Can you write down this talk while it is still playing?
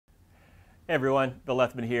Hey everyone, Bill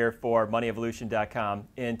Lethman here for MoneyEvolution.com.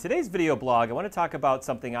 In today's video blog, I want to talk about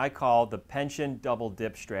something I call the pension double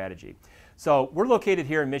dip strategy. So we're located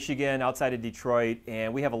here in Michigan, outside of Detroit,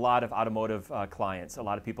 and we have a lot of automotive clients, a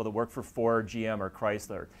lot of people that work for Ford, GM, or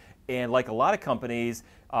Chrysler. And like a lot of companies,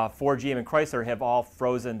 Ford, GM, and Chrysler have all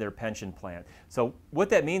frozen their pension plan. So what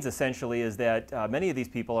that means essentially is that many of these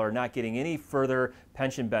people are not getting any further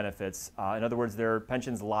pension benefits. In other words, their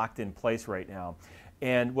pension's locked in place right now.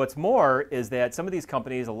 And what's more is that some of these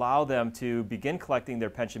companies allow them to begin collecting their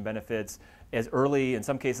pension benefits as early, in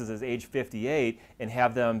some cases, as age 58, and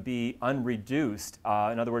have them be unreduced.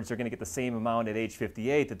 In other words, they're going to get the same amount at age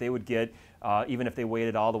 58 that they would get even if they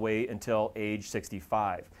waited all the way until age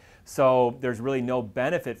 65. So there's really no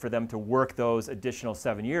benefit for them to work those additional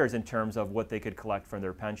 7 years in terms of what they could collect from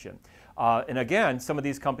their pension. And again, some of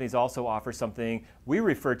these companies also offer something we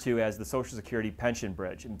refer to as the Social Security Pension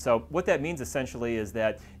Bridge. And so what that means essentially is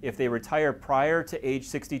that if they retire prior to age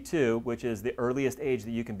 62, which is the earliest age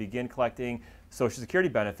that you can begin collecting Social Security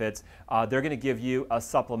benefits, they're going to give you a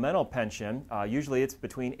supplemental pension. Usually it's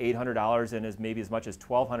between $800 and maybe as much as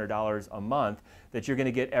 $1,200 a month that you're going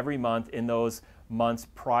to get every month in those months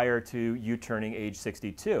prior to you turning age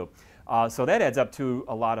 62. So that adds up to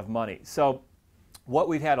a lot of money. So what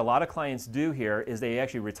we've had a lot of clients do here is they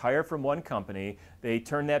actually retire from one company, they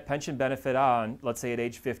turn that pension benefit on, let's say at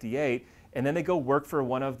age 58, and then they go work for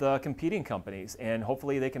one of the competing companies, and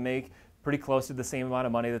hopefully they can make pretty close to the same amount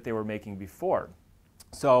of money that they were making before.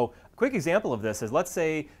 So a quick example of this is, let's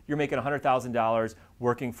say you're making $100,000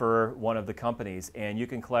 working for one of the companies, and you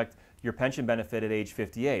can collect your pension benefit at age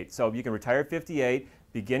 58. So you can retire at 58,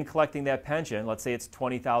 begin collecting that pension, let's say it's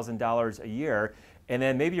 $20,000 a year, and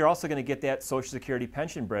then maybe you're also going to get that Social Security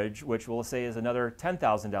Pension Bridge, which we'll say is another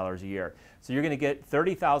 $10,000 a year. So you're going to get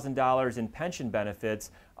 $30,000 in pension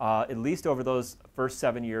benefits at least over those first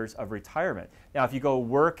 7 years of retirement. Now, if you go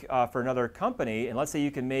work for another company, and let's say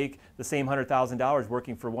you can make the same $100,000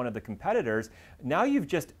 working for one of the competitors, now you've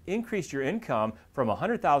just increased your income from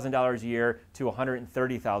 $100,000 a year to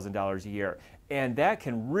 $130,000 a year. And that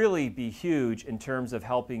can really be huge in terms of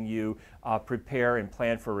helping you prepare and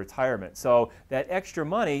plan for retirement. So that extra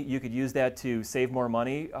money, you could use that to save more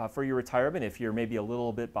money for your retirement if you're maybe a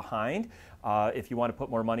little bit behind. If you want to put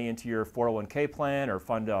more money into your 401k plan or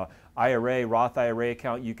fund a IRA, Roth IRA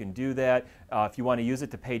account, you can do that. If you want to use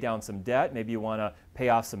it to pay down some debt, maybe you want to pay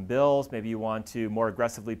off some bills, maybe you want to more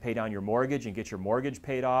aggressively pay down your mortgage and get your mortgage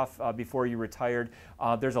paid off before you retired.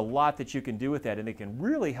 There's a lot that you can do with that, and it can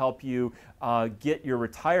really help you get your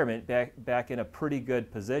retirement back in a pretty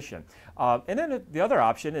good position. And then the other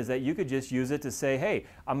option is that you could just use it to say, hey,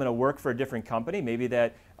 I'm going to work for a different company. Maybe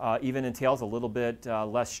that even entails a little bit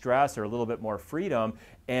less stress or a little bit more freedom.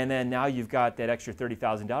 And then now you've got that extra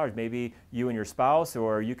 $30,000. Maybe you and your spouse,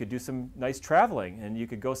 or you could do some nice traveling, and you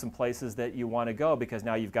could go some places that you want to go because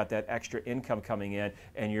now you've got that extra income coming in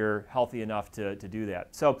and you're healthy enough to do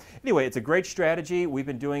that. So anyway, it's a great strategy. We've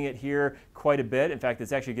been doing it here quite a bit. In fact,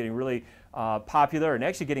 it's actually getting really popular and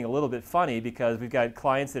actually getting a little bit funny because we've got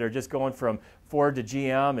clients that are just going from Ford to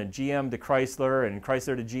GM and GM to Chrysler and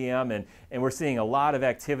Chrysler to GM, and we're seeing a lot of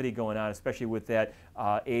activity going on, especially with that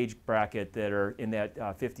age bracket that are in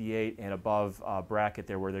that 58 and above bracket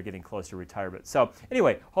there where they're getting close to retirement. So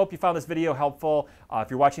anyway, hope you found this video helpful. If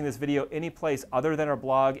you're watching this video any place other than our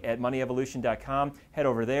blog at MoneyEvolution.com, head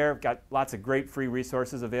over there. We've got lots of great free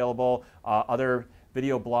resources available, other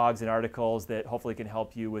video blogs and articles that hopefully can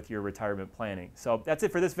help you with your retirement planning. So that's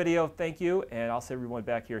it for this video. Thank you, and I'll see everyone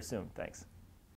back here soon. Thanks.